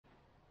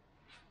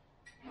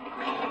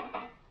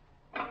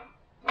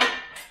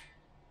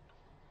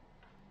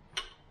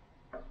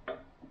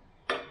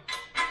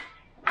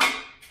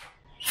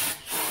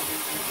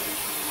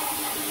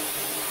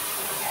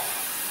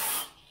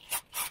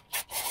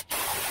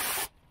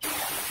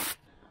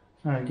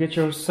Alright, get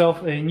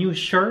yourself a new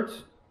shirt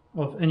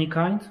of any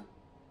kind.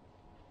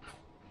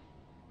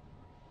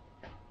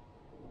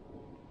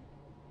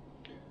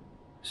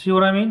 See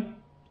what I mean?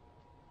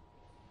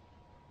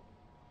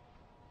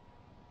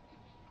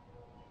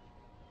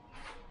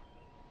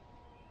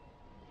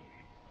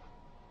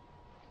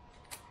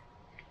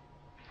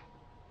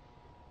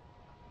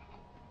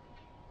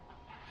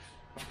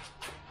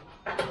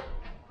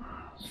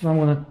 So I'm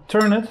going to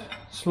turn it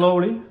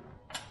slowly.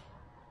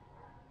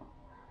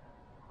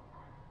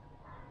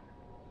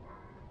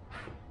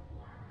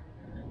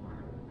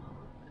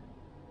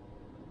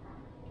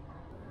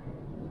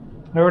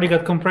 I already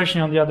got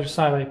compression on the other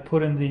side. I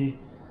put in the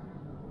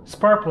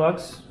spark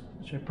plugs,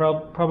 which I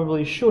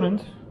probably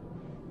shouldn't.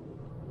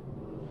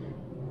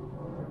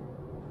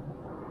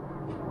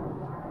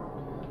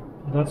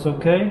 That's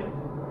okay.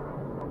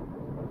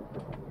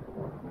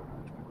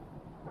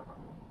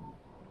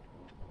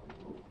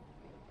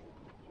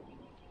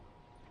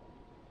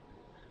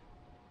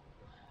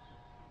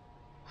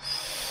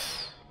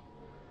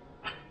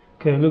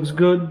 Okay, looks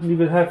good.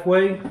 Leave it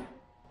halfway.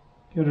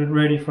 Get it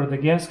ready for the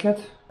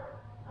gasket.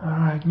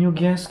 Alright, new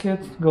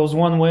gasket. Goes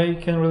one way.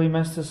 Can't really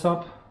mess this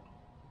up.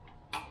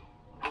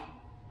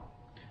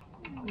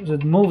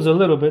 It moves a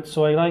little bit,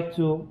 so I like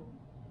to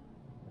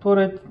put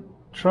it,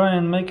 try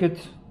and make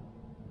it,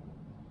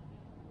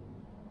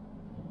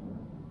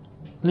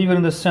 leave it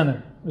in the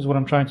center, is what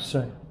I'm trying to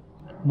say,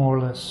 more or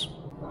less.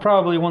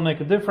 Probably won't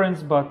make a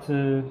difference, but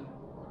I'm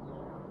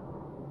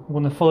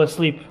gonna fall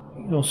asleep,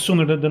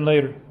 sooner than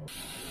later.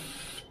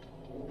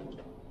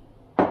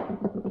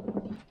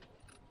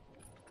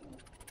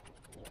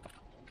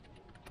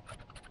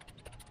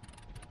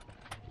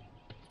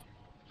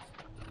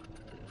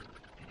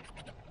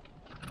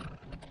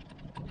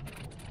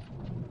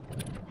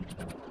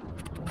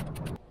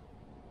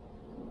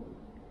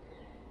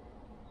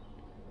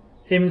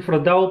 Aiming for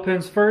the dowel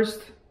pins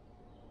first.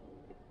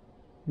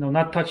 No,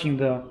 not touching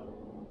the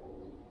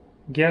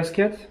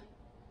gasket.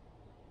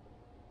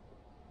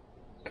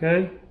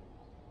 Okay.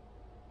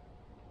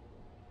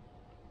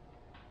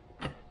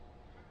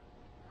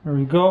 There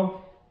we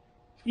go.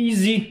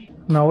 Easy.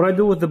 Now what I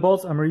do with the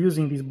bolts, I'm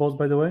reusing these bolts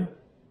by the way.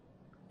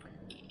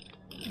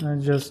 I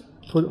just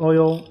put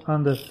oil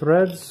on the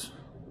threads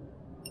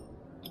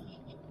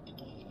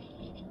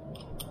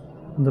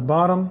on the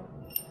bottom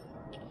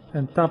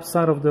and top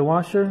side of the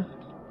washer.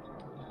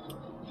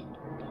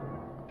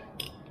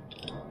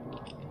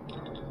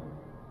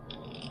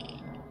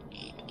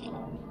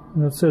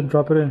 That's it,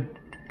 drop it in.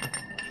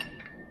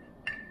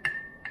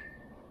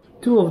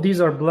 Two of these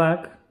are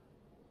black.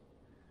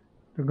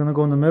 They're gonna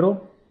go in the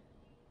middle,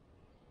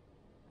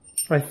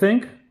 I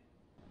think.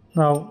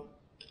 Now,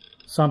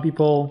 some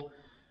people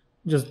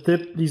just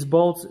dip these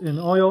bolts in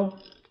oil.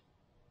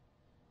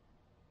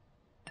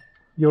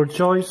 Your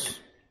choice.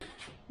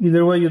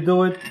 Either way you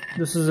do it,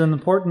 this is an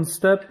important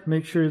step.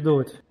 Make sure you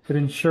do it. It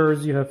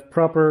ensures you have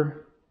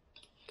proper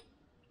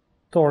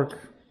torque.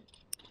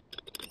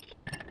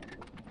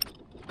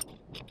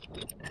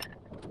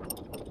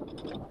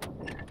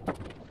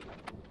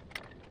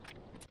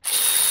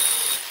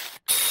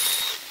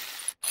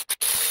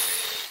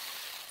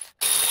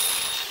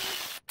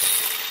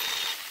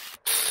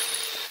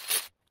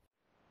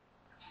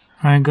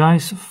 Alright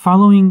guys,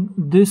 following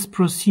this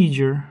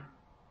procedure,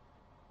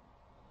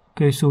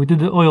 okay, so we did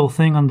the oil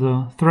thing on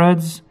the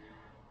threads,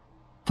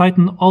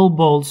 tighten all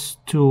bolts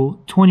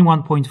to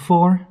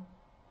 21.4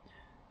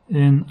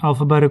 in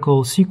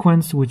alphabetical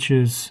sequence, which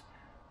is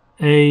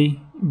A,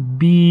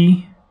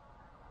 B,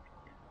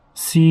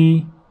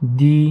 C,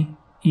 D,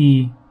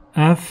 E,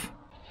 F,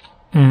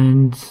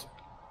 and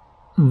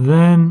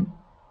then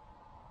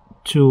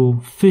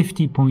to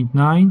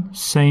 50.9,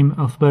 same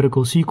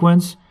alphabetical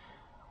sequence,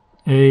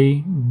 A,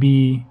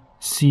 B,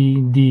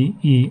 C, D,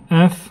 E,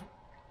 F.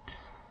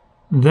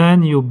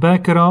 Then you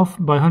back it off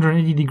by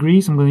 180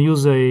 degrees. I'm going to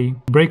use a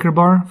breaker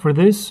bar for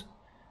this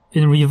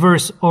in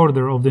reverse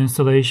order of the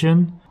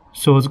installation.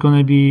 So it's going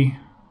to be,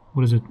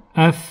 what is it?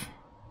 F,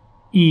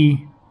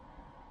 E,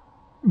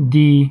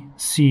 D,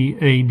 C,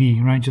 A, B,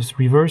 right? Just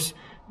reverse.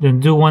 Then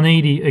do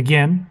 180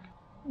 again.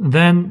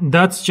 Then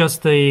that's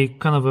just a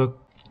kind of a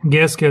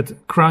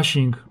gasket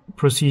crushing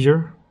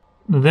procedure.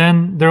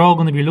 Then they're all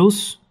going to be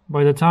loose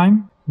by the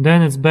time.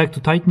 Then it's back to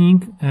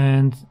tightening,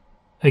 and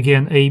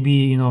again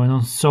AB,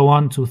 and so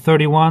on to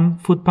 31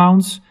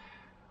 foot-pounds,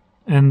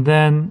 and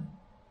then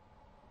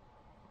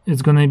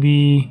it's gonna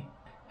be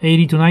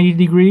 80 to 90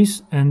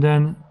 degrees, and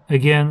then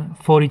again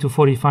 40 to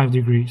 45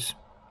 degrees.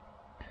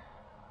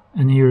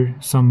 And here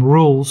are some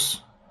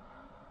rules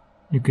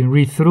you can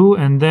read through,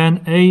 and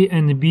then A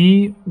and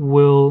B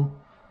will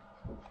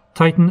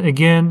tighten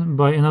again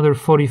by another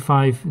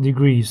 45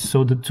 degrees,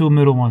 so the two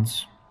middle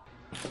ones.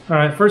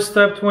 Alright, first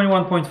step,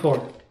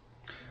 21.4.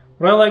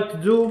 What I like to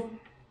do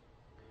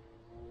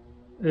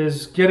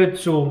is get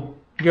all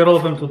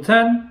of them to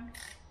 10.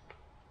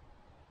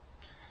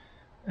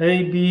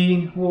 A,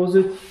 B, what was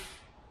it?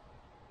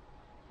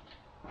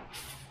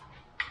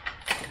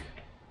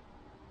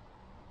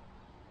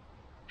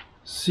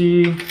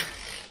 C,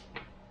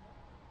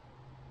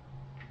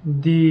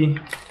 D,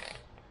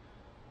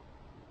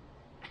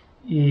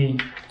 E,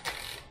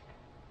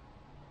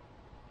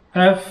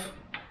 F,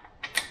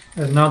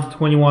 and now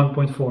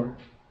 21.4.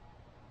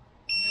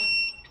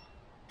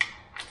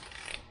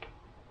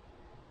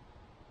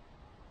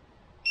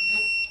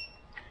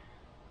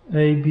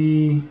 A,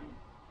 B,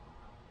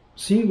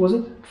 C, was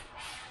it?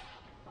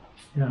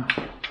 Yeah.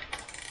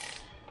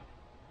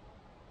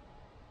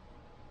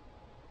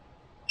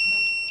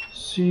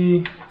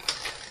 C,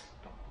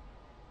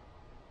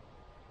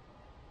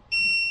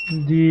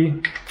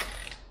 D,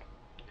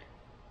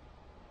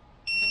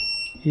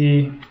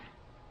 E,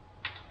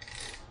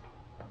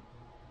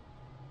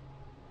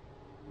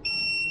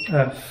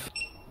 F.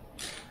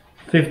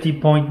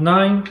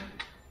 50.9.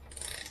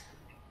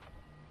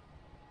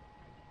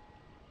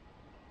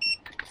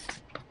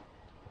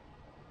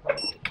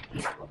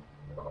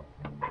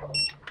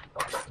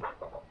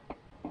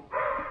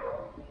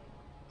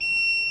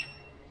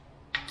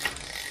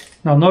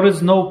 Now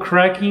notice no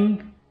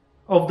cracking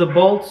of the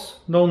bolts,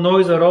 no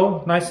noise at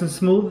all, nice and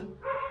smooth.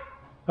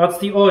 That's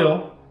the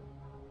oil.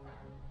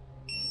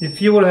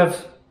 If you would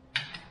have,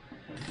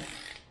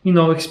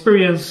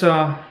 experienced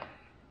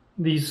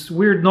these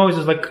weird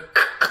noises like,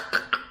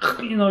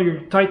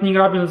 you're tightening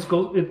it up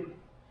and it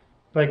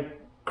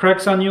like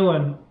cracks on you,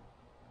 and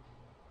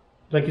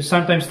like you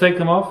sometimes take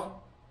them off.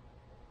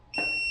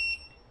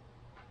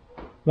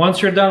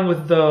 Once you're done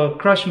with the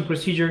crushing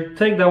procedure,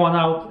 take that one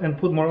out and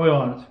put more oil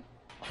on it.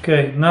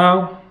 Okay,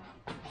 now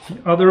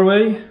the other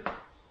way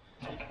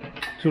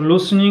to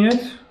loosening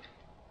it.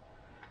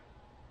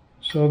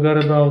 So I got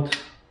about,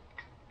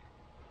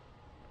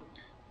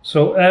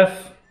 so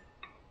F,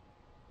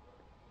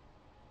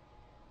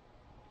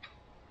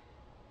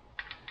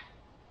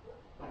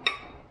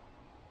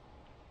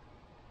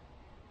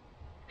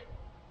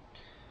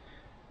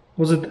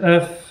 was it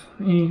F,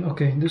 E,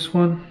 okay, this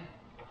one,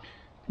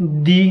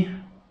 D,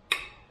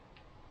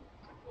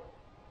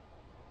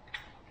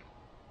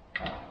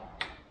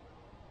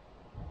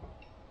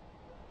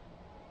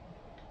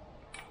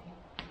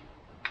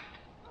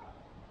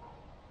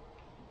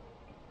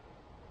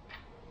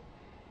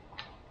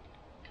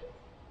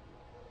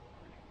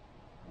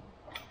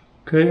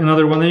 okay,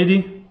 another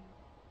 180.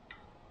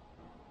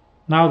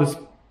 Now this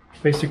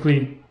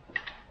basically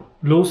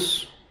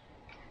loose.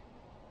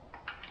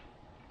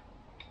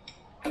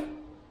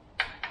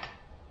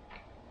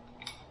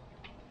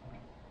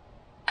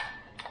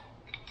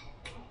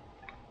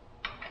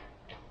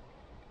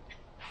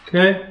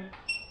 Okay.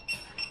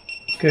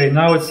 Okay,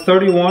 now it's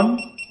 31,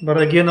 but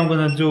again I'm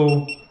gonna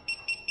do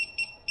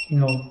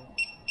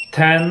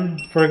 10,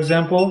 for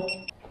example.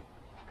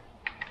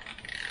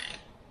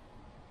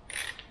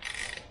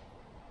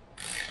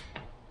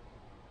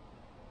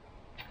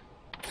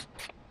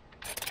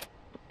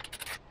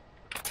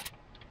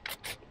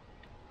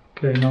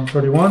 Okay, now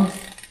 31.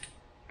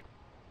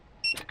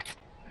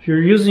 If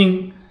you're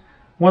using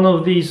one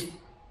of these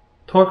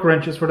torque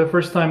wrenches for the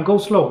first time, go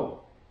slow.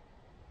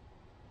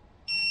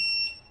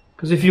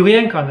 Because if you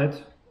yank on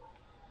it,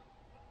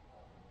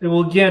 it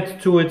will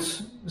get to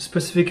its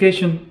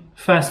specification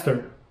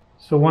faster.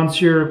 So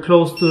once you're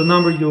close to the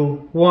number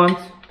you want,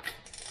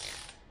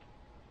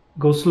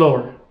 go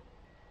slower.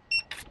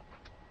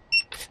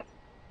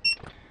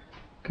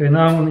 Okay,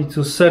 now we need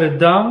to set it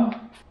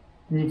down.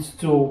 It needs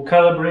to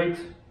calibrate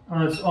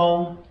on its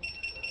own.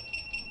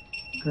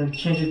 I'm going to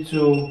change it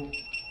to,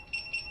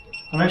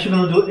 I'm actually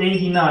going to do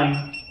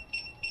 89.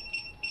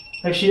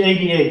 Actually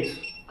 88,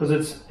 because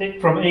it's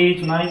from 80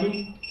 to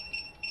 90.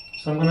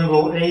 So I'm going to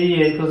go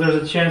 88, because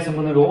there's a chance I'm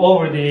going to go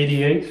over the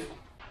 88.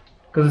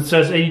 Because it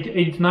says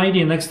 80 to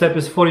 90, and next step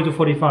is 40 to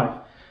 45.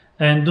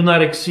 And do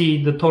not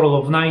exceed the total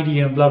of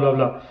 90 and blah, blah,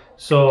 blah.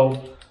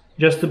 So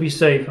just to be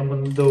safe, I'm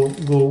going to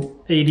go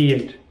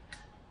 88.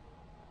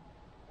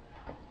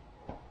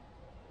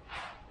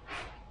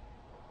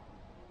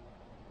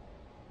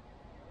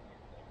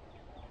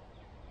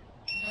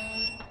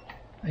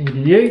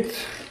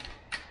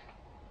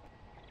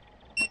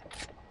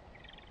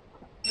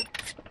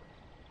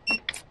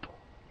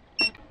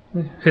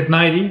 Hit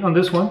 90 on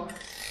this one.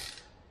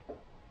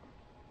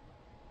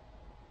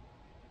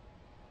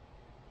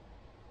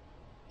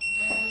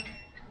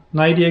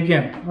 $90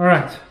 again. All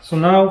right, so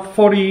now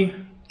 40,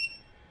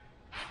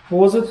 what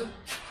was it? All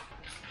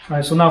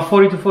right, so now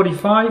 40 to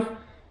 45, I'm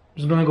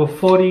just gonna go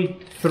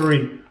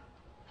 43.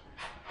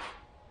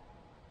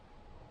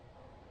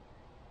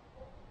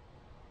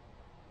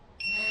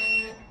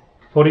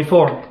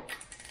 $44.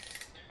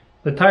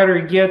 The tighter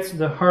it gets,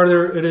 the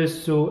harder it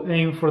is to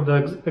aim for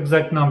the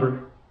exact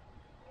number.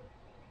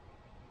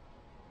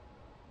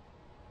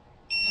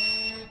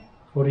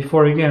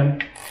 44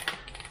 again.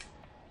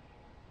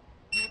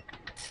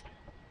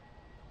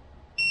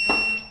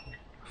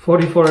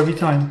 44 every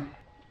time.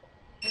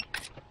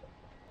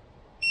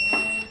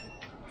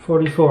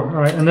 44. All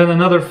right, and then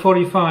another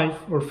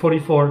 45 or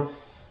 44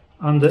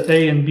 on the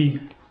A and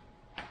B.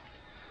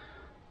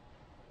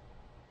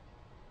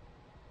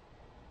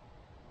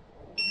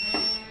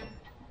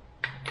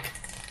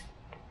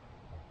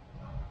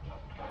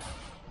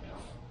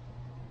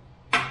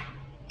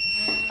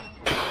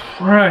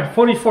 All right,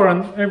 44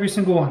 on every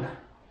single one.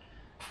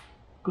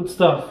 Good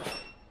stuff.